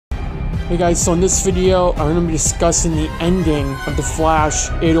Hey guys, so in this video, I'm going to be discussing the ending of The Flash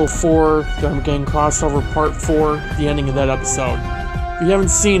 804, the Armageddon crossover part 4, the ending of that episode. If you haven't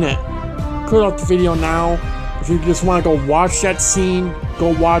seen it, click off the video now. If you just want to go watch that scene,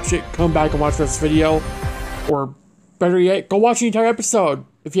 go watch it, come back and watch this video. Or better yet, go watch the entire episode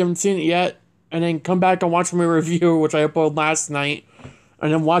if you haven't seen it yet, and then come back and watch my review, which I uploaded last night,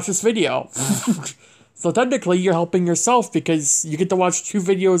 and then watch this video. So technically, you're helping yourself because you get to watch 2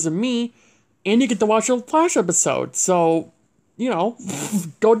 videos of me, and you get to watch a Flash episode. So, you know,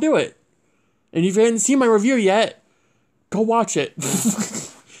 go do it. And if you haven't seen my review yet, go watch it.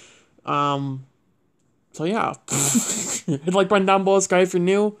 So yeah. Hit the like button down below, subscribe if you're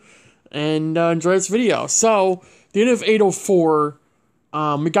new, and enjoy this video. So, the end of 804,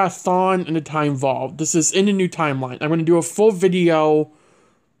 we got Thawne and the Time Vault. This is in the new timeline. I'm going to do a full video,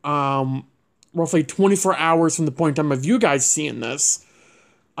 roughly 24 hours from the point in time of you guys seeing this,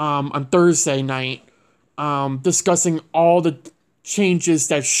 on Thursday night, discussing all the changes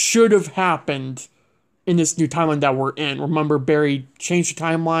that should have happened in this new timeline that we're in. Remember, Barry changed the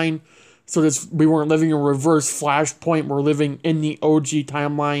timeline, so we weren't living in a reverse flashpoint. We're living in the OG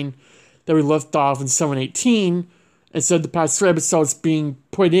timeline that we left off in 718, instead of the past 3 episodes being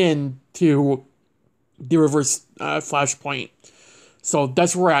put in to the reverse flashpoint. So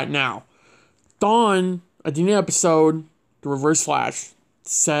that's where we're at now. Thawne, at the end of the episode, the reverse flash,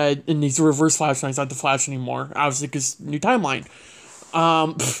 said, and these reverse flash lines, not the Flash anymore, obviously because new timeline,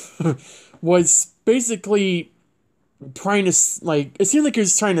 was basically trying to, like, it seemed like he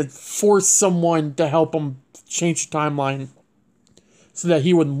was trying to force someone to help him change the timeline so that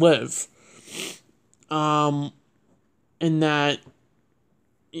he would live. And that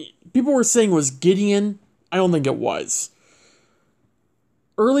people were saying it was Gideon. I don't think it was.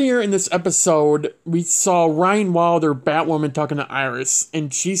 Earlier in this episode, we saw Ryan Wilder, Batwoman, talking to Iris,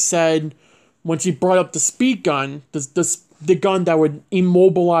 and she said, when she brought up the speed gun, the gun that would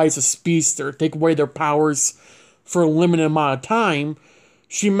immobilize a speedster, take away their powers for a limited amount of time,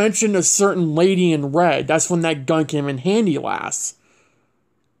 she mentioned a certain lady in red. That's when that gun came in handy last.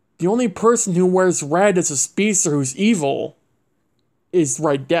 The only person who wears red as a speedster who's evil is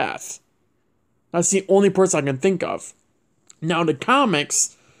Red Death. That's the only person I can think of. Now, in the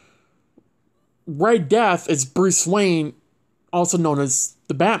comics, Red Death is Bruce Wayne, also known as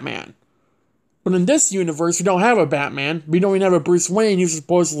the Batman. But in this universe, we don't have a Batman. We don't even have a Bruce Wayne. He's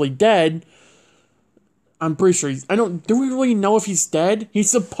supposedly dead. I'm pretty sure do we really know if he's dead? He's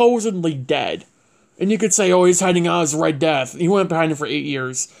supposedly dead. And you could say, oh, he's hiding out as Red Death. He went behind him for 8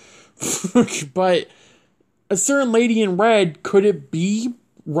 years. But a certain lady in red, could it be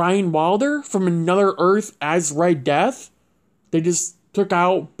Ryan Wilder from another Earth as Red Death? They just took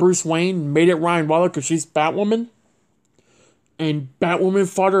out Bruce Wayne, made it Ryan Wilder because she's Batwoman. And Batwoman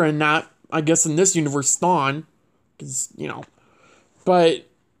fought her, and not, I guess, in this universe, Thawne. Because, you know. But,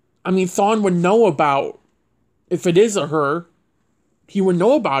 I mean, Thawne would know about, if it is a her, he would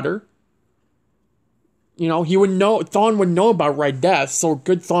know about her. You know, Thawne would know about Red Death, so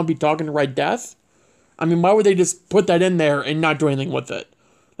could Thawne be talking to Red Death? I mean, why would they just put that in there and not do anything with it?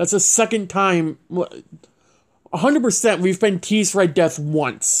 That's the second time. 100% we've been teased Red Death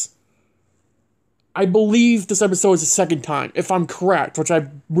once. I believe this episode is the second time, if I'm correct, which I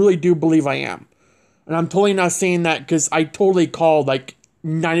really do believe I am. And I'm totally not saying that because I totally called like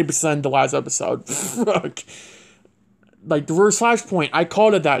 90% of the last episode. Like the reverse flashpoint, I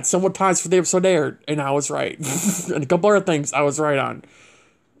called it that several times for the episode aired, and I was right. And a couple other things I was right on.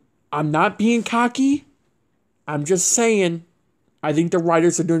 I'm not being cocky. I'm just saying, I think the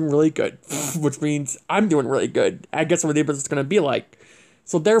writers are doing really good, which means I'm doing really good. I guess what the episode's going to be like.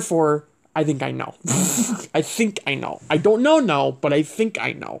 So therefore, I think I know. I think I know. I don't know, but I think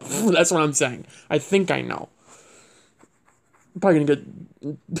I know. That's what I'm saying. I think I know. I'm probably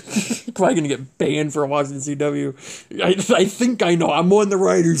gonna get banned for watching CW. I think I know. I'm one of the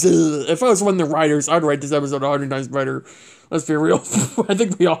writers. If I was one of the writers, I'd write this episode 100 times better. Let's be real. I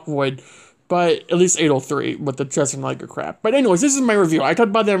think we all would. But at least 803 with the chest and like a crap. But anyways, this is my review. I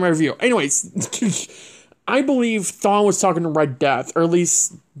talked about that in my review. Anyways, I believe Thawne was talking to Red Death, or at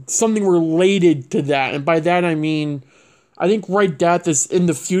least something related to that. And by that I mean, I think Red Death is in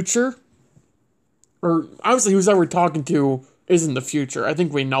the future. Or obviously who's ever talking to is in the future. I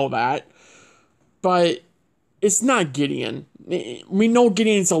think we know that. But it's not Gideon. We know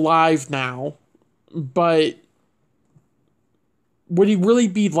Gideon's alive now. But would he really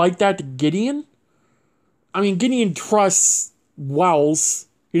be like that to Gideon? I mean, Gideon trusts Wells.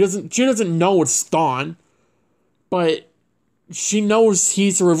 She doesn't know it's Thawne. But she knows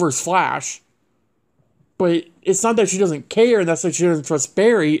he's a Reverse Flash. But it's not that she doesn't care, and that's that she doesn't trust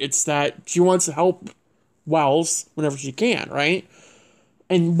Barry. It's that she wants to help Wells whenever she can, right?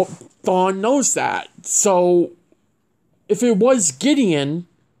 And Thawne knows that. So, if it was Gideon,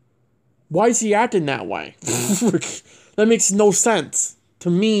 why is he acting that way? That makes no sense. To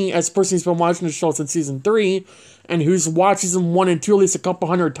me, as a person who's been watching the show since season 3, and who's watched season 1 and 2 at least a couple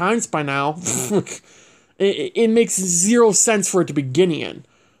hundred times by now, it makes zero sense for it to be Gideon.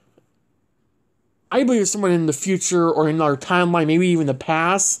 I believe it's someone in the future or in our timeline, maybe even the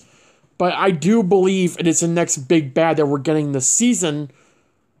past, but I do believe it is the next big bad that we're getting this season,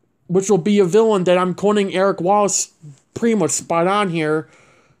 which will be a villain that I'm quoting Eric Wallace pretty much spot on here.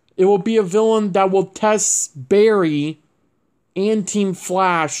 It will be a villain that will test Barry and Team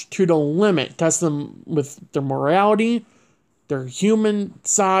Flash to the limit. Test them with their morality, their human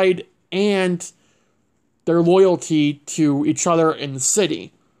side, and their loyalty to each other in the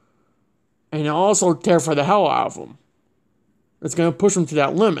city. And it'll also terrify the hell out of them. It's going to push them to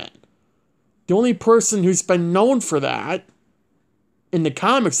that limit. The only person who's been known for that, in the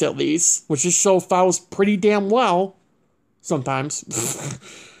comics at least, which this show follows pretty damn well, sometimes,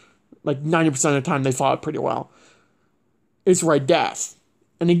 like 90% of the time they follow it pretty well, is Red Death.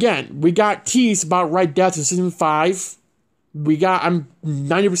 And again, we got teased about Red Death in season 5. I'm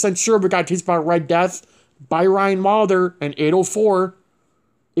 90% sure we got teased about Red Death by Ryan Wilder in 804.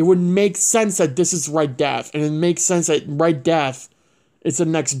 It would make sense that this is Red Death, and it makes sense that Red Death is the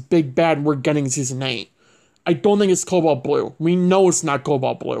next big bad we're getting in season 8. I don't think it's Cobalt Blue. We know it's not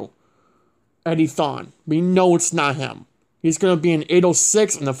Cobalt Blue. Eddie Thawne. We know it's not him. He's going to be in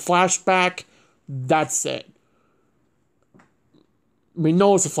 806 in the flashback. That's it. We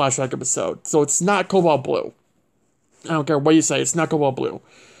know it's a flashback episode, so it's not Cobalt Blue. I don't care what you say, it's not Cobalt Blue.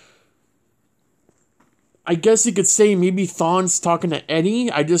 I guess you could say maybe Thawne's talking to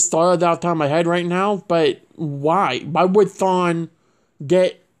Eddie. I just thought of that off the top of my head right now, but why? Why would Thawne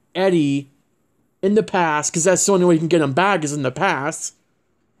get Eddie in the past, because that's the only way you can get him back is in the past,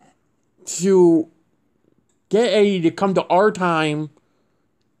 to get Eddie to come to our time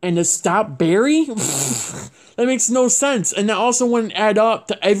and to stop Barry? That makes no sense. And that also wouldn't add up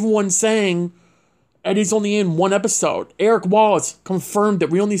to everyone saying Eddie's only in one episode. Eric Wallace confirmed that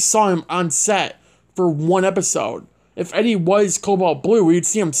we only saw him on set for one episode. If Eddie was Cobalt Blue, we'd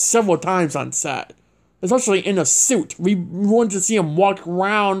see him several times on set. Especially in a suit. We wanted to see him walk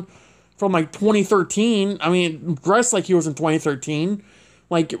around from like 2013. I mean, dressed like he was in 2013.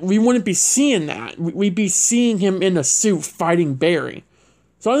 Like, we wouldn't be seeing that. We'd be seeing him in a suit fighting Barry.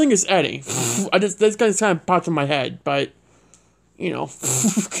 So I think it's Eddie. This kind of popped in my head, but, you know.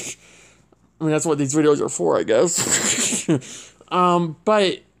 I mean, that's what these videos are for, I guess.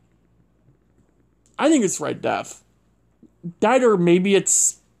 But I think it's Red Death. That, or maybe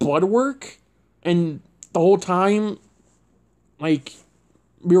it's blood work, and the whole time, like,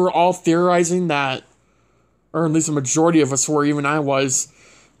 we were all theorizing that, or at least a majority of us were, even I was,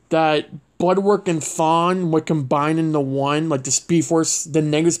 that Bloodwork and Thawne would combine into one, like the Speed Force, the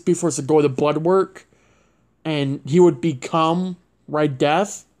negative Speed Force would go to Bloodwork, and he would become Red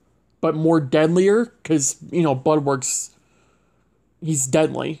Death, but more deadlier, because, you know, Bloodwork's, he's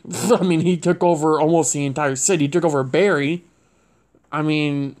deadly. I mean, he took over almost the entire city. He took over Barry. I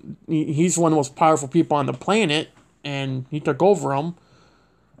mean, he's one of the most powerful people on the planet, and he took over him.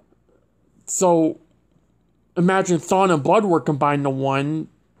 So, imagine Thawne and Bloodwork combined into one.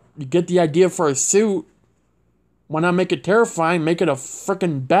 You get the idea for a suit. Why not make it terrifying? Make it a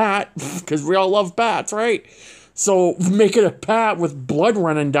freaking bat, because we all love bats, right? So, make it a bat with blood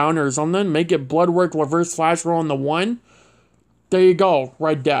running down or something. Make it Bloodwork, Reverse Flash roll into one. There you go,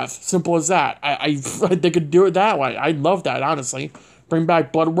 Red Death. Simple as that. They could do it that way. I'd love that, honestly. Bring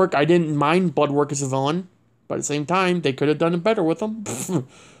back Bloodwork. I didn't mind Bloodwork as a villain, but at the same time, they could have done it better with him.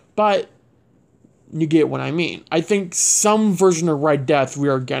 But you get what I mean. I think some version of Red Death we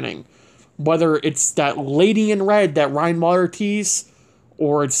are getting. Whether it's that lady in red that Ryan Wilder teased,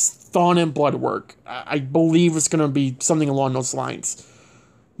 or it's Thawne and Bloodwork. I believe it's going to be something along those lines.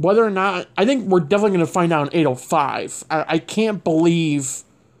 Whether or not, I think we're definitely going to find out in 805. I can't believe,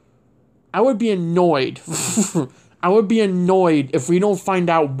 I would be annoyed. I would be annoyed if we don't find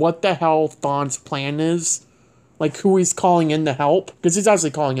out what the hell Thawne's plan is. Like, who he's calling in to help. Because he's actually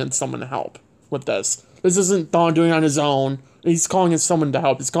calling in someone to help with this. This isn't Thawne doing it on his own. He's calling in someone to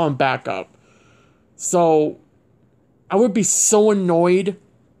help. He's calling backup. So, I would be so annoyed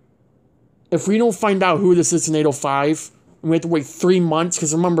if we don't find out who this is in 805. And we have to wait 3 months.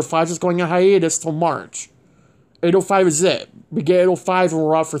 Because remember, Flash is going on hiatus till March. 805 is it. We get 805 and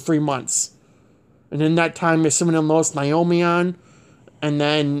we're out for 3 months. And in that time, there's someone and Lois Naomi on. And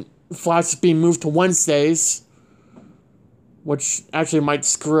then Flash is being moved to Wednesdays, which actually might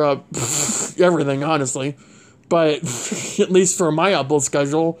screw up everything, honestly. But at least for my upload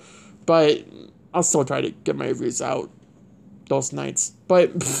schedule. But I'll still try to get my reviews out those nights.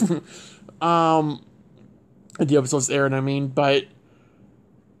 But the episode's aired, but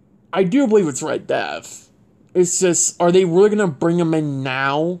I do believe it's Red Death. It's just, are they really gonna bring him in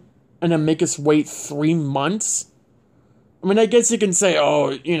now and then make us wait 3 months? I mean, I guess you can say,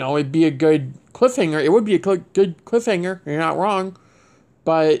 oh, it'd be a good cliffhanger. It would be a good cliffhanger. You're not wrong.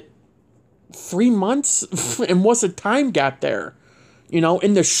 But 3 months? And what's the time gap there?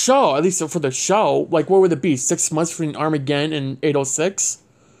 In the show, at least for the show, like, what would it be? 6 months between Armageddon and 806?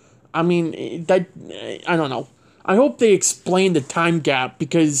 I mean, I don't know. I hope they explain the time gap,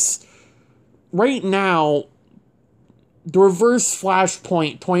 because right now, the Reverse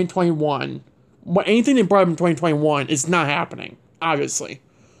Flashpoint 2021, anything they brought up in 2021 is not happening, obviously.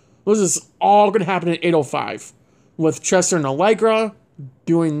 This is all going to happen in 805, with Chester and Allegra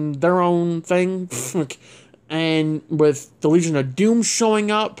doing their own thing, and with the Legion of Doom showing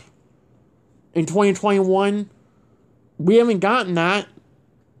up in 2021. We haven't gotten that.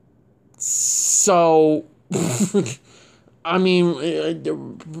 So, I mean,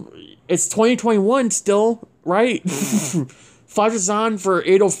 it's 2021 still, right? Flash is on for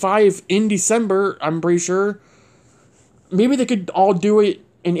 805 in December, I'm pretty sure. Maybe they could all do it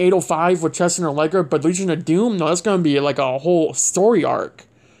in 805 with Chester and Allegra, but Legion of Doom, no, that's going to be like a whole story arc.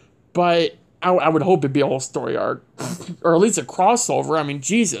 But I would hope it'd be a whole story arc. Or at least a crossover. I mean,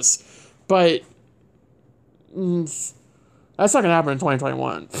 Jesus. But that's not going to happen in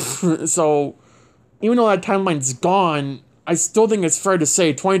 2021. So, even though that timeline's gone, I still think it's fair to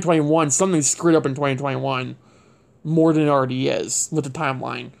say 2021, something's screwed up in 2021 more than it already is with the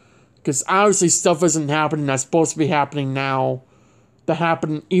timeline. Because obviously stuff isn't happening that's supposed to be happening now, that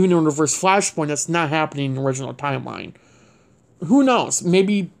happened even in Reverse Flashpoint that's not happening in the original timeline. Who knows?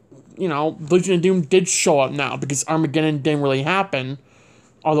 Maybe, Legion of Doom did show up now because Armageddon didn't really happen.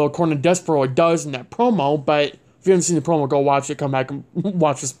 Although according to Despero it does in that promo, but if you haven't seen the promo, go watch it, come back and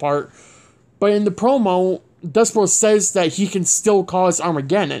watch this part. But in the promo, Despero says that he can still cause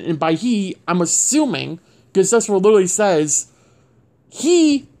Armageddon. And by he, I'm assuming, because Despero literally says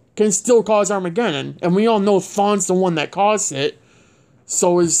he can still cause Armageddon. And we all know Thawne's the one that caused it.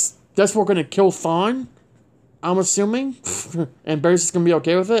 So is Despero going to kill Thawne? I'm assuming. And Barry's just going to be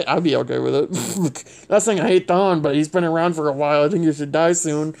okay with it? I'd be okay with it. That's saying I hate Thawne, but he's been around for a while. I think he should die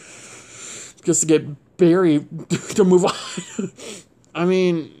soon. Just to get Barry to move on. I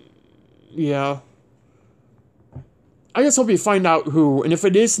mean, yeah. I just hope you find out who, and if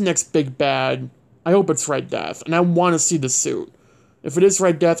it is the next big bad, I hope it's Red Death, and I want to see the suit. If it is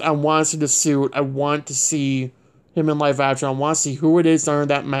Red Death, I want to see the suit. I want to see him in live action. I want to see who it is under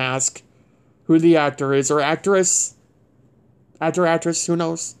that mask, who the actor is, or actress. Actress, who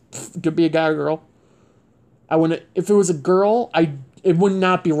knows? Could be a guy or girl. If it was a girl, it would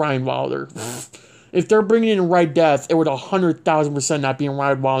not be Ryan Wilder. If they're bringing in Red Death, it would 100,000% not be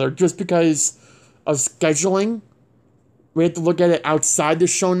Ryan Wilder, just because of scheduling. We have to look at it outside the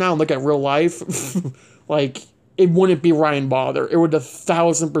show now and look at real life. Like, it wouldn't be Ryan Wilder. It would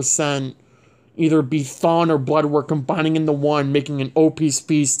 1,000% either be Thawne or Bloodwork combining into one, making an OP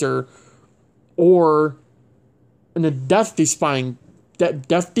speedster, or in a death-defying?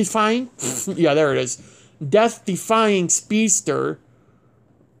 Yeah, there it is. Death-defying speedster,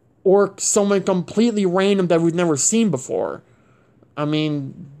 or someone completely random that we've never seen before. I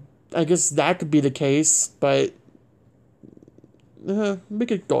mean, I guess that could be the case, but we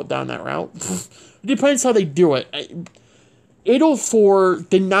could go down that route. It depends how they do it. 804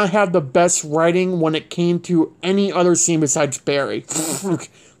 did not have the best writing when it came to any other scene besides Barry.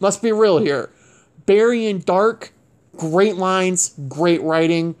 Let's be real here. Barry and Darhk, great lines, great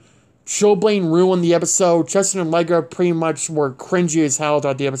writing. Chillblaine ruined the episode. Chester and Allegra pretty much were cringy as hell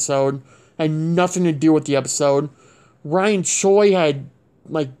throughout the episode. Had nothing to do with the episode. Ryan Choi had,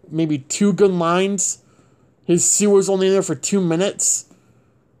 maybe 2 good lines. His suit was only there for 2 minutes.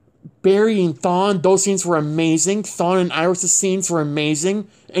 Barry and Thawne, those scenes were amazing. Thawne and Iris' scenes were amazing.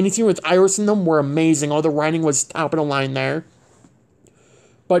 Anything with Iris in them were amazing. All the writing was top of the line there.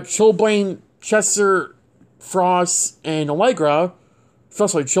 But Chillblaine, Chester, Frost, and Allegra,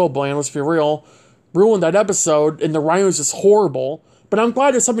 especially Chillblaine, let's be real, ruined that episode, and the writing was just horrible. But I'm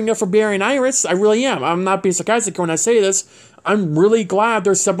glad there's something there for Barry and Iris. I really am. I'm not being sarcastic when I say this. I'm really glad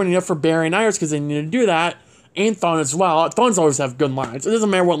there's something there for Barry and Iris, because they need to do that. And Thawne as well. Thawne's always have good lines. It doesn't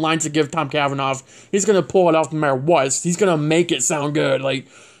matter what lines you give Tom Cavanaugh. He's going to pull it off no matter what. He's going to make it sound good.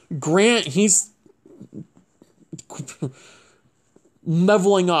 Grant,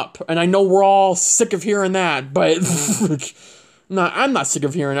 leveling up. And I know we're all sick of hearing that, but no, I'm not sick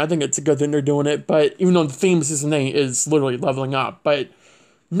of hearing it. I think it's a good thing they're doing it, but even though the theme of season 8 is literally leveling up, but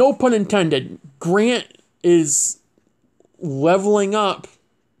no pun intended, Grant is leveling up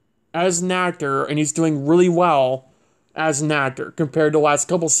as an actor, and he's doing really well as an actor compared to the last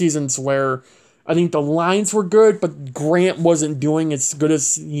couple seasons where I think the lines were good, but Grant wasn't doing as good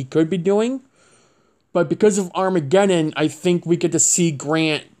as he could be doing. But because of Armageddon, I think we get to see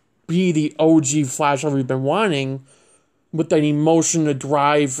Grant be the OG Flash that we've been wanting, with that emotion, the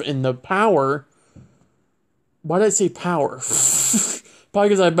drive, and the power. Why did I say power? Probably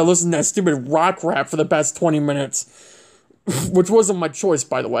because I've been listening to that stupid rock rap for the past 20 minutes. Which wasn't my choice,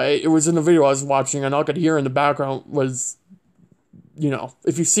 by the way. It was in the video I was watching, and all I could hear in the background was, you know,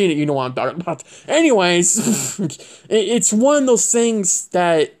 if you've seen it, you know what I'm talking about. Anyways, it's one of those things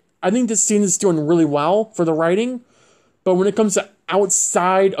that I think this scene is doing really well for the writing, but when it comes to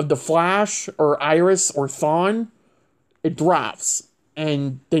outside of the Flash, or Iris, or Thawne, it drops,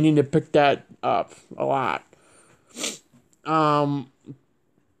 and they need to pick that up a lot.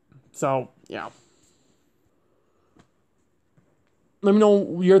 So, yeah. Let me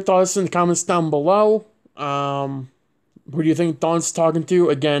know your thoughts in the comments down below. Who do you think Thawne's talking to?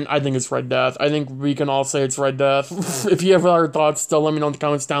 Again, I think it's Red Death. I think we can all say it's Red Death. If you have other thoughts, still let me know in the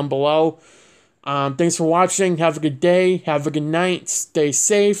comments down below. Thanks for watching. Have a good day. Have a good night. Stay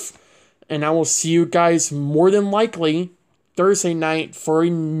safe. And I will see you guys more than likely Thursday night for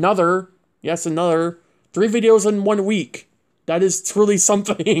another 3 videos in 1 week. That is truly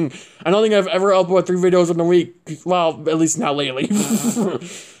something. I don't think I've ever uploaded 3 videos in a week. Well, at least not lately.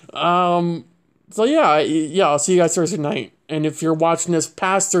 So yeah, I'll see you guys Thursday night. And if you're watching this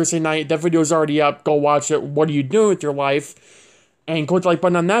past Thursday night, that video is already up. Go watch it. What are you doing with your life? And click the like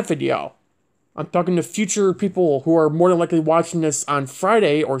button on that video. I'm talking to future people who are more than likely watching this on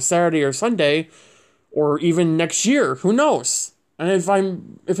Friday or Saturday or Sunday, or even next year. Who knows? And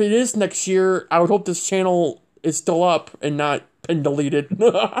if it is next year, I would hope this channel is still up and not been deleted.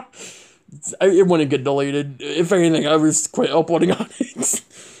 It wouldn't get deleted. If anything, I would just quit uploading on it.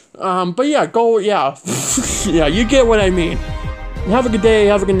 But yeah, yeah, you get what I mean. Have a good day,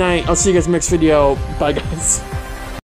 have a good night. I'll see you guys next video. Bye, guys.